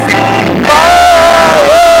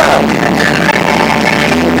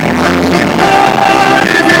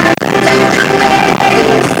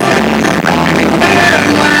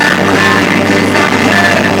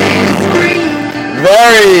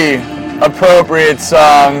appropriate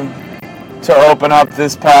song to open up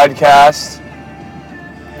this podcast,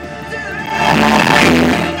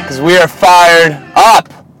 because we are fired up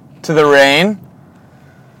to the rain.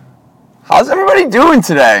 How's everybody doing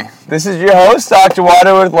today? This is your host, Dr.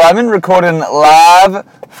 Waterworth Lemon, recording live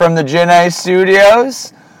from the Gen A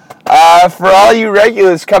Studios. For all you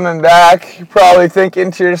regulars coming back, you're probably thinking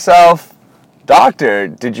to yourself, Doctor,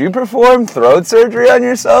 did you perform throat surgery on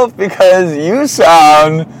yourself? Because you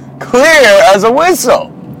sound clear as a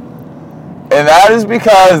whistle. And that is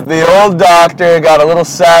because the old doctor got a little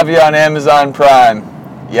savvy on Amazon Prime.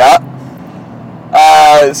 Yep.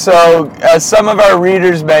 So, as some of our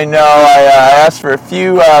readers may know, I asked for a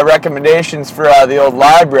few recommendations for the old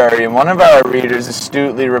library, and one of our readers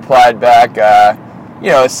astutely replied back,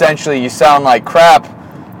 essentially, you sound like crap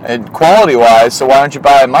quality-wise, so why don't you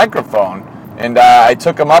buy a microphone? And I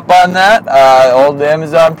took him up on that, old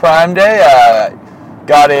Amazon Prime Day,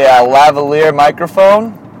 got a lavalier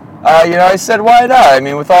microphone. I said, why not? I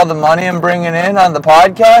mean, with all the money I'm bringing in on the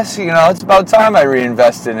podcast, it's about time I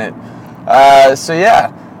reinvest in it.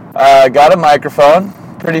 Got a microphone.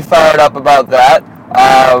 Pretty fired up about that.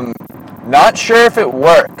 Not sure if it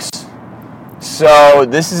works. So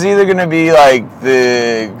this is either going to be like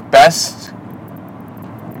the best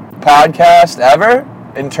podcast ever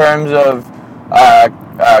in terms of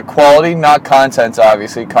quality, not content,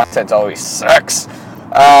 obviously. Content always sucks.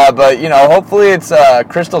 But hopefully it's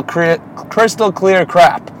crystal clear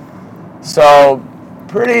crap. So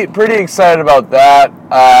pretty excited about that.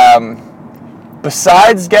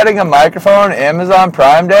 Besides getting a microphone, Amazon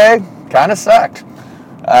Prime Day kind of sucked.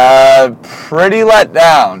 Pretty let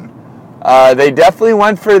down. They definitely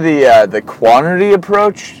went for the quantity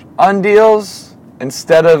approach on deals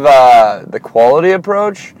instead of the quality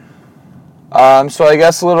approach. So I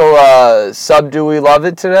guess a little do we love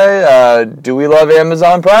it today? Do we love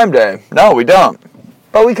Amazon Prime Day? No, we don't.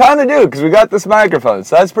 But we kind of do, because we got this microphone,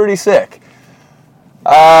 so that's pretty sick.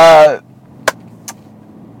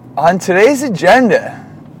 On today's agenda,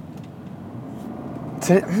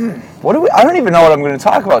 I don't even know what I'm going to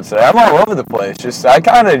talk about today. I'm all over the place. I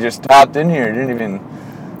kind of just hopped in here,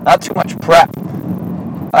 not too much prep.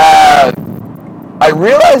 I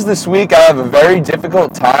realized this week I have a very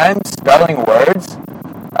difficult time spelling words,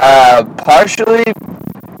 partially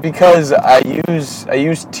because I use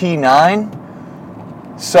T9.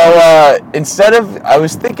 So I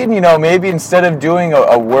was thinking, maybe instead of doing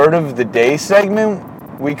a word of the day segment,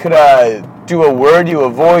 we could do a word you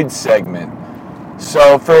avoid segment.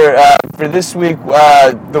 So for this week,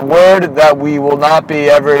 the word that we will not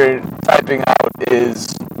be ever typing out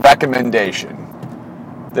is recommendation.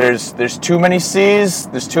 There's too many C's,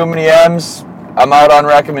 there's too many M's. I'm out on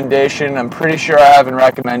recommendation. I'm pretty sure I haven't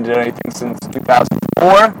recommended anything since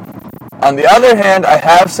 2004. On the other hand, I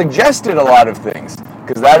have suggested a lot of things,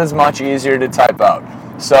 because that is much easier to type out.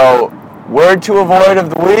 So, word to avoid of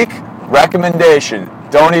the week, recommendation.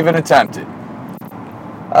 Don't even attempt it.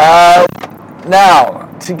 Now,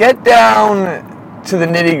 to get down to the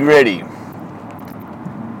nitty-gritty,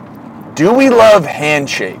 do we love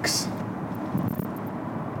handshakes?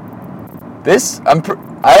 I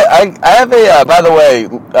have a, by the way,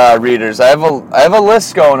 readers, I have a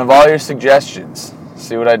list going of all your suggestions.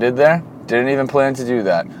 See what I did there? Didn't even plan to do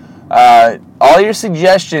that. All your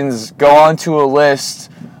suggestions go onto a list,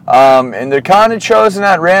 and they're kind of chosen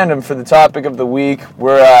at random for the topic of the week.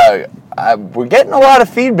 We're getting a lot of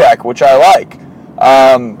feedback, which I like.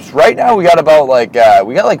 Right now we got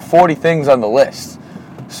like 40 things on the list.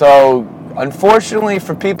 So unfortunately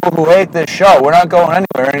for people who hate this show, we're not going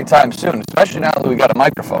anywhere anytime soon, especially now that we got a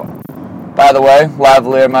microphone. By the way,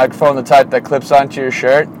 lavalier microphone, the type that clips onto your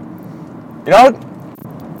shirt. You know what?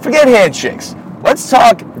 Forget handshakes. Let's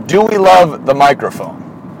talk, do we love the microphone?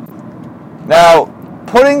 Now,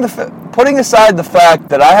 putting aside the fact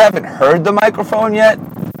that I haven't heard the microphone yet,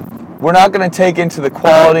 we're not going to take into the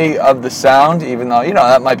quality of the sound, even though,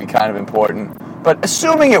 that might be kind of important. But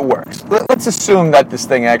assuming it works, let's assume that this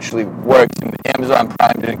thing actually works and Amazon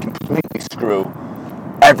Prime didn't completely screw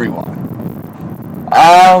everyone.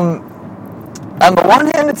 On the one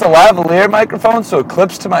hand, it's a lavalier microphone, so it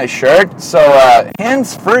clips to my shirt. So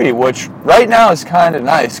hands-free, which right now is kind of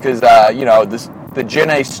nice because, the Gen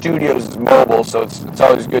A Studios is mobile, so it's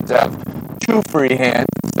always good to have two free hands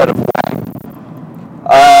instead of one.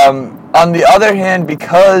 On the other hand,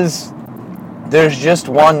 because there's just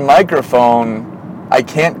one microphone, I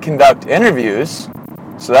can't conduct interviews,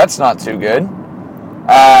 so that's not too good.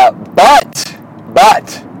 But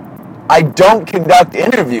I don't conduct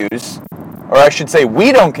interviews, or I should say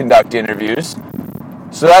we don't conduct interviews,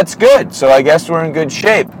 so that's good. So I guess we're in good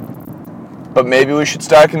shape. but maybe we should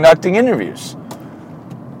start conducting interviews.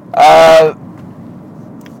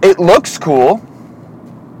 It looks cool.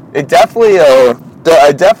 It definitely,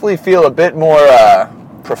 I definitely feel a bit more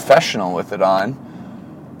professional with it on.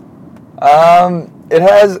 It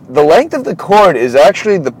has, the length of the cord is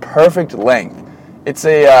actually the perfect length. It's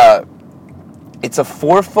a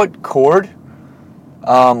 4-foot cord.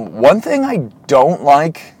 One thing I don't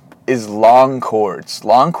like is long cords.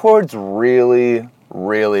 Long cords really,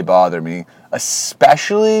 really bother me,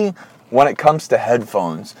 especially when it comes to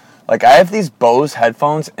headphones. Like, I have these Bose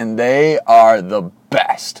headphones, and they are the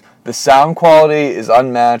best. The sound quality is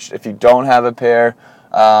unmatched. If you don't have a pair,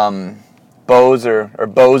 Bose or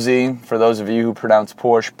Bose, for those of you who pronounce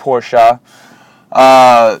Porsche,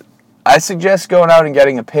 I suggest going out and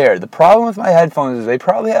getting a pair. The problem with my headphones is they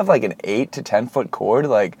probably have like an 8 to 10 foot cord.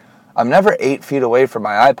 Like, I'm never 8 feet away from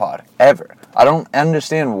my iPod, ever. I don't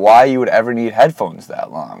understand why you would ever need headphones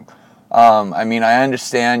that long. I mean, I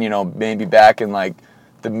understand, maybe back in like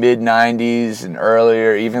the mid 90s and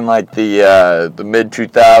earlier, even like the mid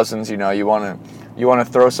 2000s, you want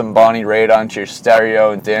to throw some Bonnie Raitt onto your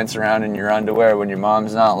stereo and dance around in your underwear when your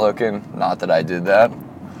mom's not looking. Not that I did that.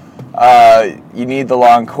 You need the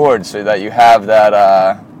long cord so that you have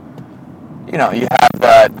that, you have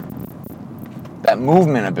that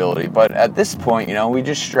movement ability. But at this point, we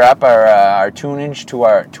just strap our tunage to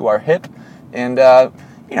our hip, and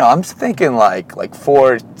I'm thinking like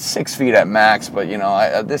 4-6 feet at max. But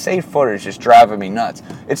this 8-footer is just driving me nuts.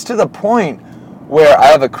 It's to the point where I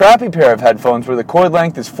have a crappy pair of headphones where the cord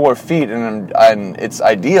length is 4 feet, and it's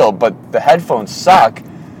ideal, but the headphones suck.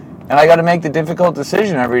 And I got to make the difficult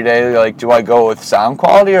decision every day, like, do I go with sound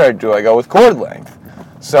quality or do I go with cord length?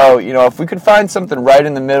 So, if we could find something right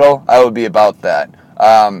in the middle, I would be about that.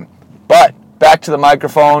 But back to the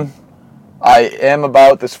microphone, I am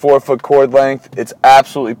about this 4-foot cord length. It's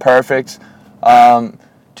absolutely perfect.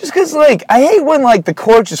 Just because, I hate when, the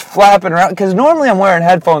cord's just flapping around, because normally I'm wearing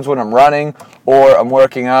headphones when I'm running or I'm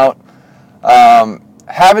working out.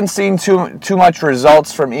 Haven't seen too much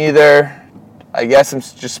results from either. I guess I'm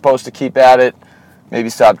just supposed to keep at it, maybe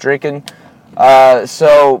stop drinking.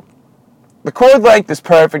 So the cord length is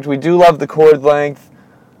perfect. We do love the cord length.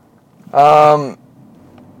 I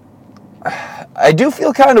do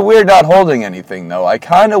feel kind of weird not holding anything, though. I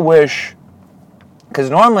kind of wish, because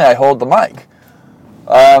normally I hold the mic.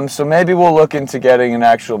 So maybe we'll look into getting an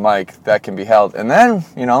actual mic that can be held. And then,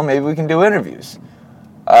 maybe we can do interviews.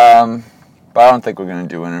 But I don't think we're going to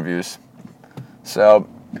do interviews. So,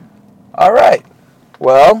 all right.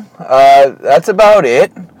 Well, that's about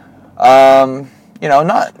it. Not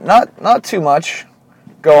too much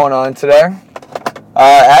going on today.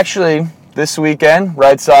 Actually, this weekend,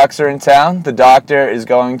 Red Sox are in town. The doctor is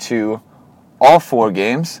going to all 4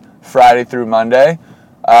 games, Friday through Monday.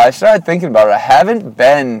 I started thinking about it. I haven't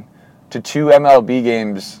been to 2 MLB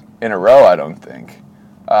games in a row, I don't think.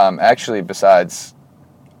 Actually, no,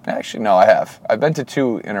 I have. I've been to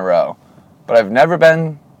 2 in a row, but I've never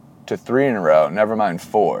been to 3 in a row, never mind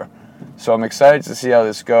 4. So I'm excited to see how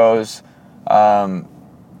this goes.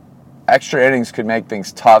 Extra innings could make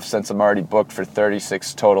things tough since I'm already booked for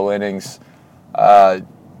 36 total innings. No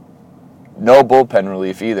bullpen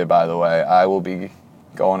relief either, by the way. I will be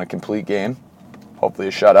going a complete game, hopefully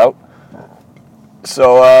a shutout.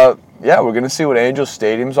 So, we're going to see what Angels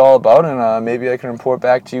Stadium's all about, and maybe I can report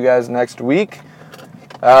back to you guys next week.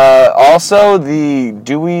 Also, the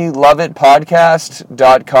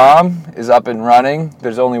DeweyLoveIt.podcast.com is up and running.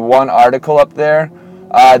 There's only 1 article up there.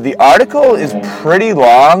 The article is pretty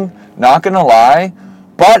long, not going to lie,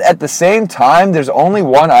 but at the same time, there's only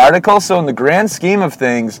 1 article, so in the grand scheme of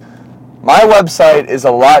things, my website is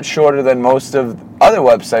a lot shorter than most of other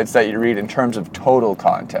websites that you read in terms of total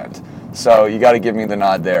content. So you got to give me the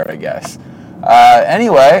nod there, I guess.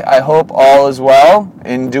 Anyway, I hope all is well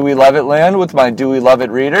in Dewey Lovett land with my Dewey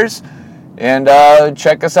Lovett readers. And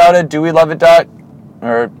check us out at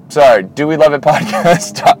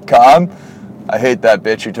DeweyLoveItPodcast.com. I hate that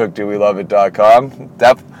bitch who took DeweyLoveIt.com.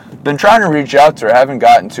 Been trying to reach out to her. Haven't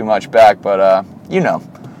gotten too much back, but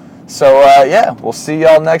So, we'll see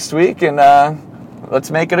y'all next week, and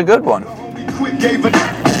let's make it a good one.